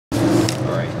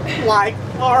Like,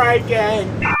 alright gang,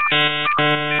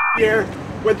 here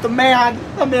with the man,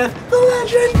 the myth, the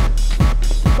legend.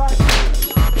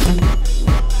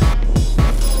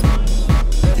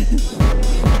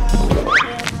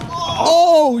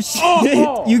 Oh shit!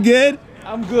 Oh. You good?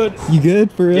 I'm good. You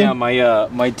good for real? Yeah,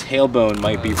 my tailbone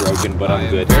might be broken, but I'm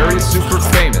good. Very super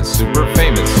famous, super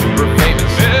famous, super famous.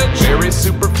 Very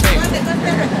super famous.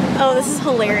 Oh, this is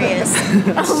hilarious.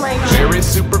 Oh my god. Very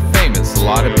super famous. A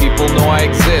lot of people know I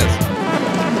exist.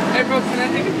 Hey bro, can I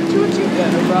take a picture with you?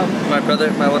 Yeah, no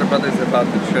problem. My little brother's about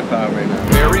to trip out right now.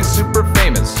 Very super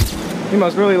famous. He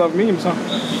must really love memes, huh?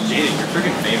 Jayden, you're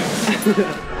freaking famous.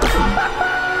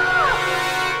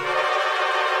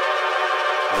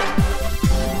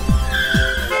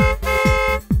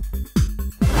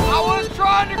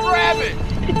 Trying to grab it.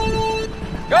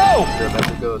 Go! Sure,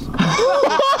 that's it goes.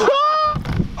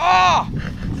 Oh!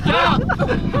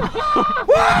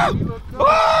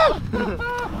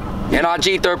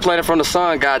 NRG, third planet from the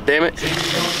sun, god damn it.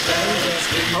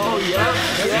 Oh yeah,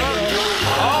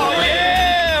 Oh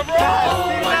yeah, bro!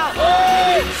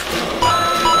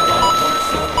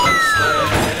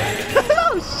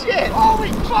 Oh shit!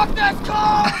 Holy fuck, that's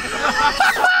cold!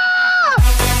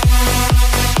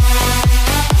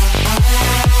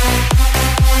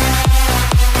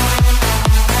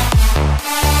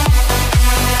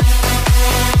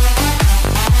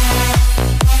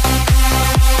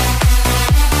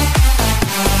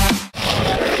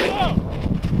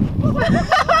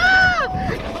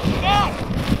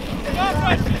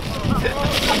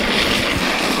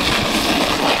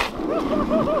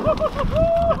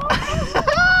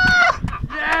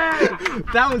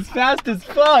 That was fast as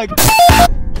fuck.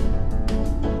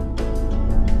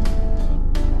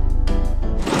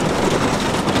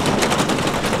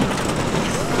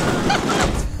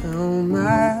 Tell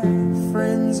my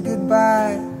friends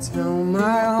goodbye. Tell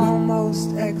my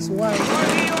almost ex-wife.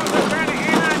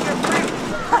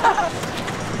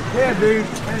 Yeah, dude.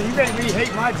 Man, you made me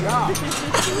hate my job.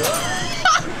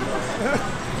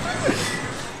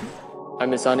 I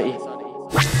miss on E.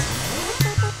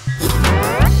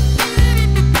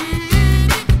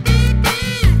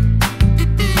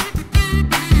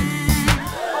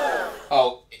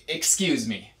 Oh, excuse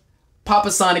me.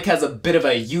 Papa Sonic has a bit of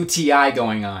a UTI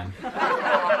going on.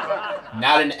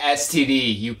 Not an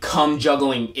STD, you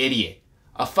cum-juggling idiot.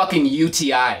 A fucking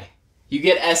UTI. You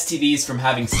get STDs from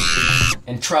having sex.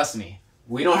 And trust me,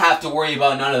 we don't have to worry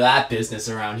about none of that business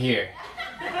around here.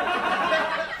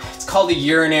 It's called a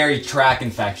urinary tract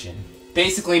infection.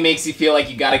 Basically makes you feel like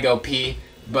you gotta go pee,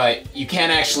 but you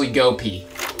can't actually go pee.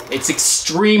 It's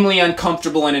extremely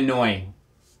uncomfortable and annoying.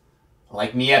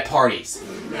 Like me at parties.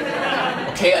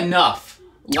 Okay, enough.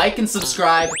 Like and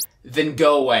subscribe, then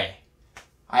go away.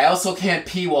 I also can't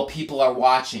pee while people are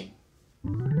watching.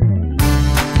 Hope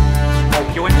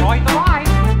you enjoyed the ride.